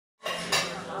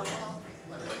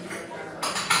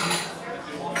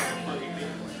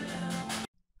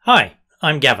Hi,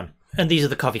 I'm Gavin, and these are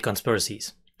the Coffee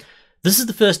Conspiracies. This is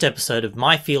the first episode of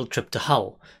my field trip to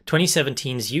Hull,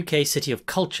 2017's UK City of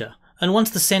Culture, and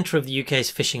once the centre of the UK's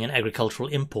fishing and agricultural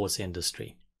imports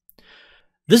industry.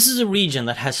 This is a region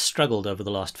that has struggled over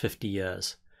the last 50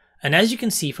 years, and as you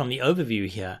can see from the overview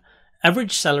here,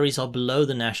 average salaries are below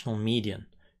the national median,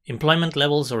 employment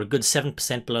levels are a good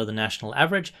 7% below the national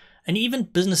average, and even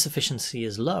business efficiency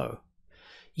is low.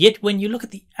 Yet when you look at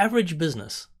the average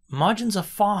business, margins are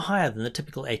far higher than the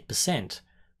typical 8%,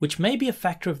 which may be a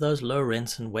factor of those low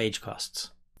rents and wage costs.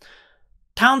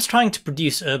 Towns trying to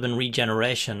produce urban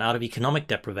regeneration out of economic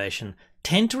deprivation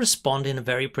tend to respond in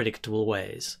very predictable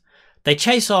ways. They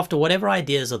chase after whatever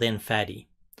ideas are then faddy.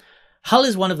 Hull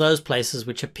is one of those places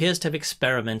which appears to have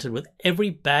experimented with every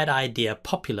bad idea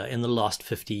popular in the last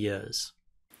 50 years.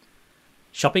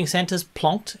 Shopping centres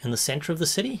plonked in the centre of the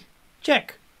city?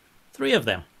 Check. 3 of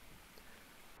them.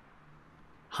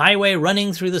 Highway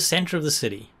running through the centre of the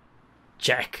city.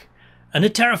 Check. And a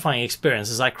terrifying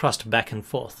experience as I crossed back and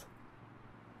forth.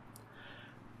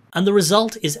 And the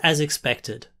result is as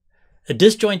expected. A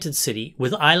disjointed city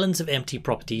with islands of empty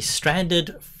properties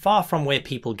stranded far from where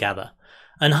people gather,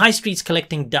 and high streets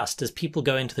collecting dust as people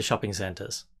go into the shopping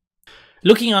centres.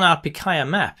 Looking on our Picaya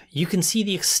map, you can see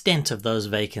the extent of those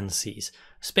vacancies,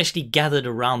 especially gathered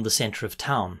around the centre of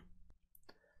town.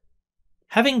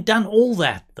 Having done all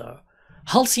that, though,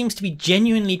 Hull seems to be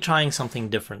genuinely trying something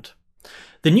different.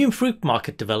 The new fruit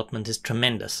market development is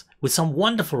tremendous, with some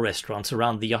wonderful restaurants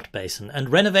around the yacht basin, and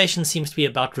renovation seems to be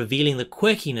about revealing the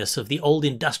quirkiness of the old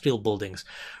industrial buildings,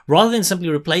 rather than simply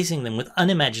replacing them with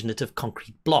unimaginative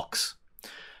concrete blocks.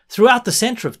 Throughout the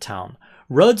centre of town,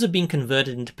 roads are being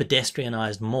converted into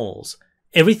pedestrianised malls.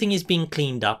 Everything is being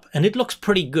cleaned up, and it looks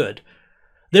pretty good.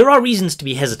 There are reasons to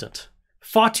be hesitant.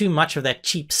 Far too much of that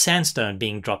cheap sandstone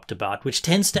being dropped about, which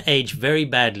tends to age very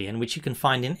badly and which you can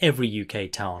find in every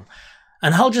UK town.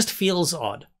 And Hull just feels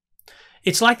odd.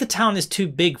 It's like the town is too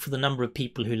big for the number of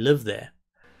people who live there.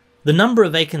 The number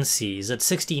of vacancies at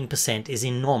 16% is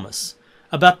enormous,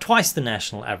 about twice the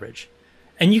national average,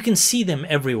 and you can see them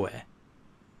everywhere.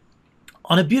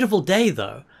 On a beautiful day,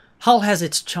 though, Hull has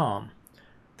its charm.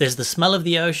 There's the smell of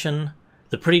the ocean,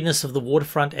 the prettiness of the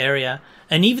waterfront area,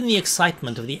 and even the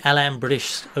excitement of the Alam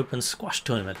British Open Squash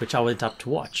Tournament, which I went up to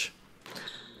watch.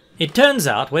 It turns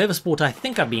out, whatever sport I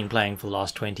think I've been playing for the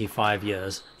last 25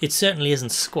 years, it certainly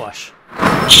isn't squash.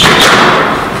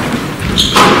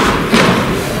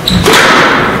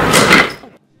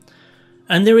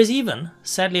 And there is even,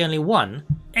 sadly only one,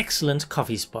 excellent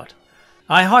coffee spot.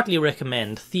 I heartily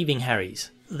recommend Thieving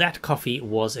Harry's. That coffee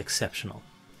was exceptional.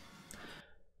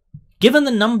 Given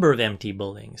the number of empty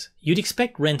buildings, you'd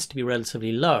expect rents to be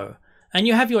relatively low, and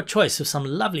you have your choice of some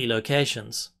lovely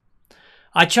locations.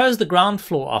 I chose the ground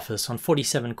floor office on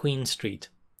 47 Queen Street.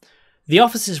 The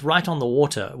office is right on the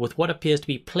water with what appears to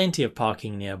be plenty of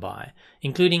parking nearby,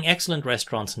 including excellent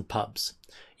restaurants and pubs.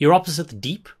 You're opposite the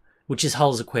Deep, which is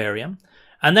Hull's aquarium,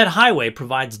 and that highway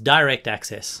provides direct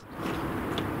access.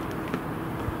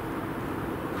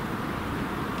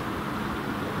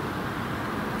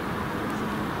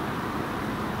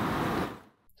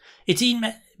 It's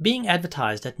being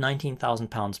advertised at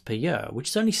 £19,000 per year, which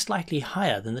is only slightly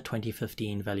higher than the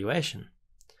 2015 valuation.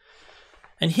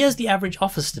 And here's the average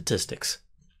office statistics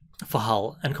for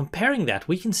Hull, and comparing that,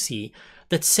 we can see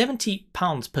that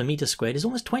 £70 per metre squared is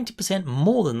almost 20%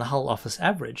 more than the Hull office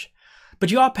average.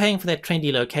 But you are paying for that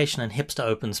trendy location and hipster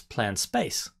open plan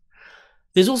space.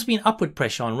 There's also been upward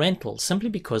pressure on rentals, simply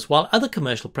because while other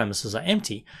commercial premises are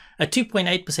empty, at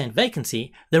 2.8%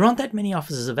 vacancy, there aren't that many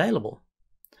offices available.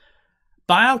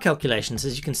 By our calculations,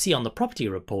 as you can see on the property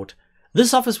report,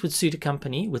 this office would suit a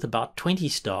company with about 20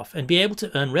 staff and be able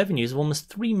to earn revenues of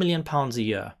almost £3 million a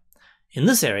year. In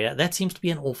this area, that seems to be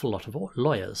an awful lot of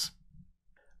lawyers.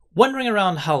 Wandering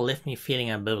around Hull left me feeling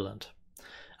ambivalent.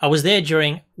 I was there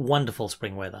during wonderful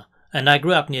spring weather, and I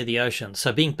grew up near the ocean,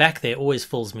 so being back there always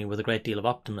fills me with a great deal of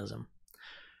optimism.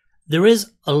 There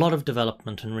is a lot of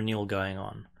development and renewal going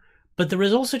on, but there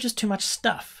is also just too much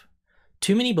stuff.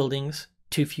 Too many buildings,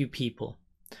 too few people.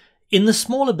 In the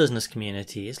smaller business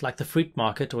communities, like the fruit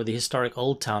market or the historic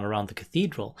old town around the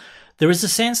cathedral, there is a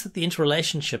sense that the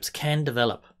interrelationships can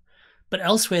develop. But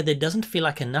elsewhere there doesn't feel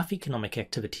like enough economic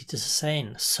activity to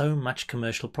sustain so much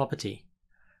commercial property.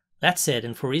 That said,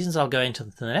 and for reasons I'll go into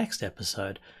the next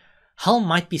episode, Hull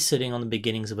might be sitting on the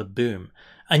beginnings of a boom,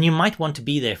 and you might want to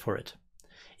be there for it.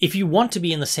 If you want to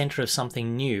be in the centre of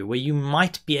something new, where you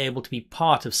might be able to be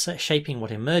part of shaping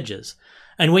what emerges,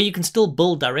 and where you can still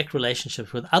build direct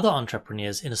relationships with other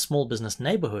entrepreneurs in a small business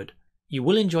neighbourhood, you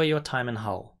will enjoy your time in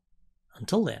Hull.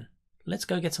 Until then, let's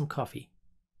go get some coffee.